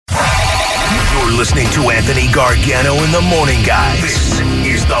You're listening to Anthony Gargano in the Morning Guys. This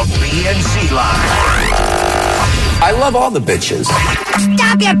is the BNC Line. I love all the bitches.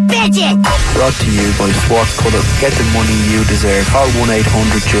 Stop your bitches! Brought to you by Swat Cutter. Get the money you deserve. Call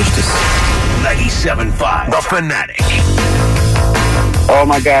 1-800-JUSTICE. 97.5, The Fanatic. Oh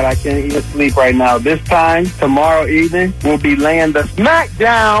my God, I can't even sleep right now. This time, tomorrow evening, we'll be laying the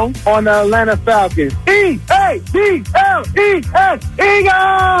smackdown on the Atlanta Falcons. E-A-D-L-E-S,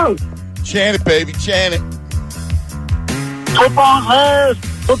 Eagles! Chant it, baby, chant it. Football at last,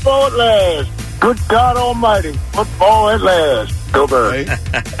 football at last. Good God Almighty, football at last. Go Birds.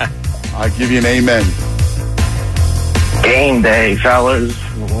 I give you an amen. Game day, fellas.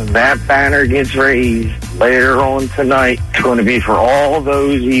 When that banner gets raised later on tonight, it's going to be for all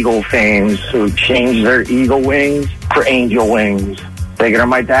those Eagle fans who changed their Eagle wings for Angel wings. Thinking of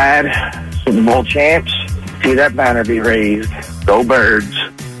my dad, Super Bowl champs. See that banner be raised. Go Birds.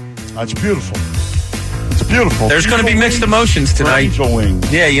 That's beautiful. It's beautiful. There's going to be mixed emotions tonight. Angel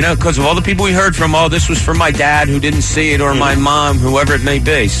wings. Yeah, because of all the people we heard from, this was for my dad who didn't see it, or my mom, whoever it may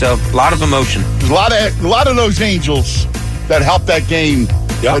be. So, a lot of emotion. There's a lot of those Angels that helped that game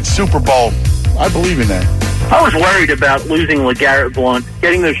at Super Bowl. I believe in that. I was worried about losing LeGarrette Blount,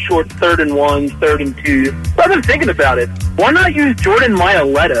 getting those short 3rd and 1, 3rd and 2. I've been thinking about it. Why not use Jordan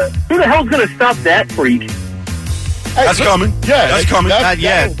Mailata? Who the hell's going to stop that freak? That's coming. Yeah, that's coming. Not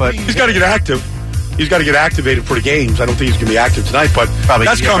yet, but he's got to get active. He's got to get activated for the games. I don't think he's going to be active tonight, but probably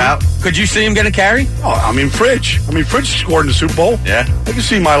that's coming. Could you see him get a carry? Oh, Fridge. Fridge scored in the Super Bowl. Yeah. I can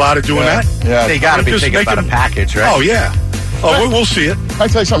see Mailata doing that. Yeah. They got to be thinking about a package, right? Oh, yeah. Oh, we'll see it. Can I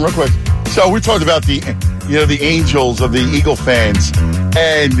tell you something real quick? So we talked about the Angels of the Eagle fans,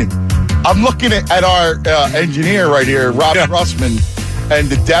 and I'm looking at our engineer right here, Rob Russman, and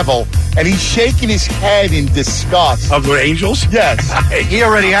the Devil, and he's shaking his head in disgust. Of the Angels? Yes. He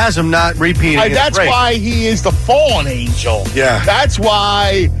already has them not repeating. That's why he is the fallen angel. Yeah. That's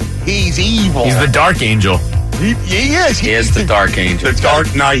why he's evil. He's the dark angel. He is. He is the dark angel. The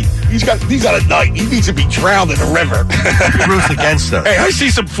Dark Knight. He's got a knight. He needs to be drowned in a river. Ruth against them. Hey, I see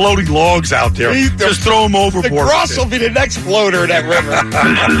some floating logs out there. Just throw them overboard. The Cross will be the next floater in that river.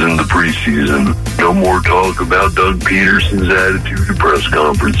 This isn't the preseason. No more talk about Doug Peterson's attitude at press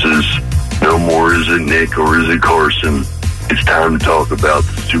conferences. No more is it Nick or is it Carson. It's time to talk about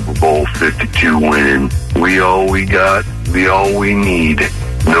the Super Bowl 52 win. We all we got. We all we need.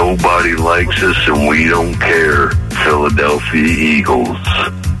 Nobody likes us and we don't care. Philadelphia Eagles.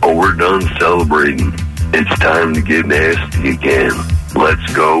 Oh, we're done celebrating. It's time to get nasty again.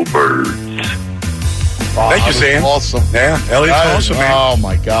 Let's go Birds. Thank you, Sam. Awesome. Yeah, Elliott's awesome, man. Oh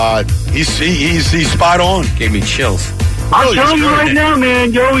my God. He's spot on. Gave me chills. I'm telling you right now,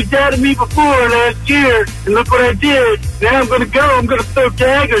 man, you always doubted me before last year, and look what I did. Now I'm going to go. I'm going to throw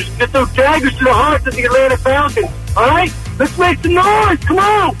daggers. I'm going to throw daggers to the hearts of the Atlanta Falcons. All right? Let's make some noise. Come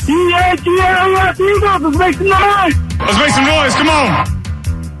on. E-A-G-L-E-S Eagles. Let's make some noise. Let's make some noise. Come on.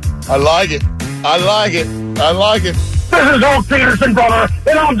 I like it. I like it. I like it. This is old Peterson, brother,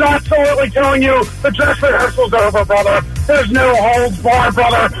 and I'm absolutely telling you the dress rehearsal's over, brother. There's no holds barred,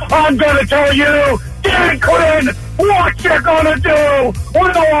 brother. I'm going to tell you, Dan Quinn, what you gonna do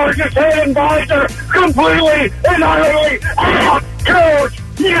when the largest head advisor completely and utterly out-coach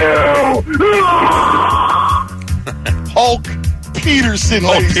you? Hulk Peterson.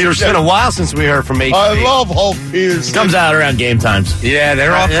 It's been a while since we heard from HP. I love Hulk Peterson. Comes out around game times. Yeah,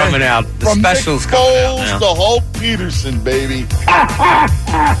 they're all coming out. The From specials Nick coming out Foles now. to Hulk Peterson, baby.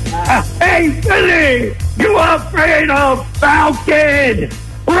 Hey, Philly, you afraid of Falcon?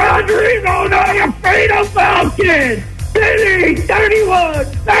 Rodrigo, not afraid of Falcon. Philly, 31,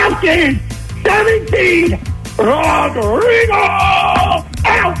 Falcon, 17, Rodrigo.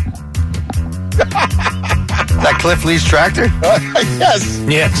 Out. That Cliff Lee's tractor? Yes.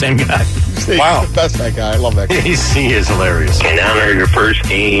 Yeah, same guy. Wow. The best, that guy. I love that guy. He is hilarious. And honor your first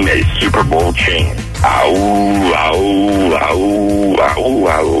game as Super Bowl champ. Ow, ow, ow, ow,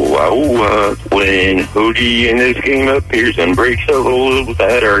 ow, ow. When Hootie in this game appears and breaks the rules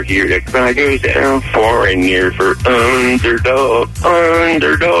that are here, the cry goes down far and near for underdog.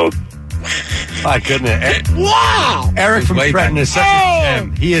 My goodness. Wow. Eric from Trenton is such a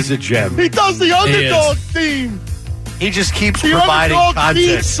gem. He is a gem. He does the underdog theme. He just keeps The providing underdog theme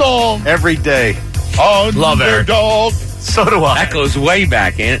content song. every day. Love Eric. Underdog. So do I. That goes way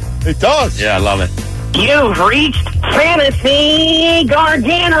back, ain't it? It does. Yeah, I love it. You've reached Fantasy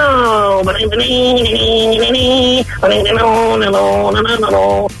Gargano.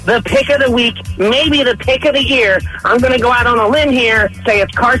 The pick of the week, maybe the pick of the year. I'm going to go out on a limb here, say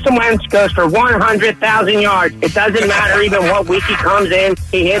it's Carson Wentz goes for 100,000 yards. It doesn't matter even what week he comes in.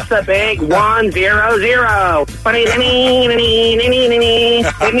 He hits the big 1-0-0.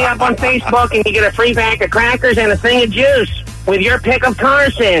 Hit me up on Facebook and you get a free bag of crackers and a thing of juice with your pick of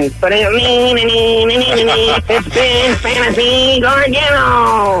Carson. It's been Fantasy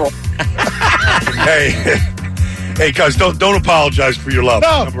Gargano. Hey, guys, don't apologize for your love.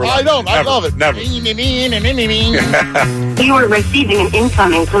 No, I don't. I love it. Never. You are receiving an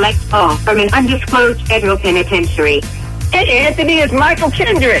incoming collect call from an undisclosed federal penitentiary. Hey, Anthony, it's Michael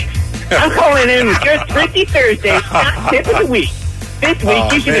Kendricks. I'm calling in with your Thrifty Thursday stock tip of the week. This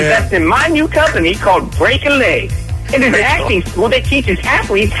week, you should invest in my new company called Break a Leg. It is an acting school that teaches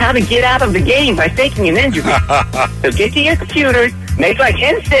athletes how to get out of the game by faking an injury. So get to your computers, make like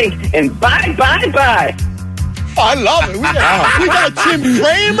NSYNC, and bye. Oh, I love it. We got Jim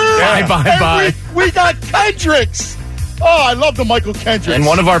Cramer. Bye. We got Kendricks. Oh, I love the Michael Kendricks. And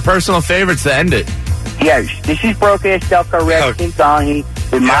one of our personal favorites to end it. Yes, this is Broke-Ass Delco Red Tim Donahue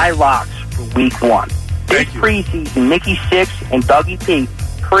with my locks for week 1. This preseason, Mickey Six and Dougie P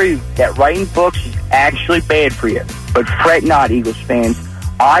proved that writing books is actually bad for you. But fret not, Eagles fans.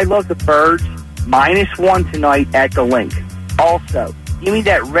 I love the Birds, -1 tonight at the Link. Also, give me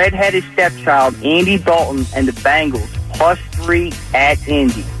that red-headed stepchild, Andy Dalton, and the Bengals, +3 at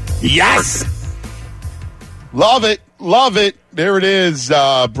Indy. Yes! Love it. There it is.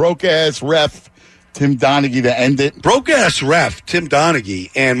 Broke-ass ref Tim Donaghy to end it. Broke-ass ref Tim Donaghy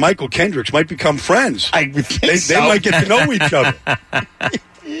and Michael Kendricks might become friends. I would think They might get to know each other.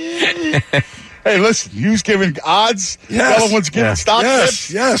 Hey, listen, Hugh's giving odds. Yes. The other one's giving stock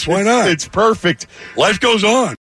tips. Yes, why not? It's perfect. Life goes on.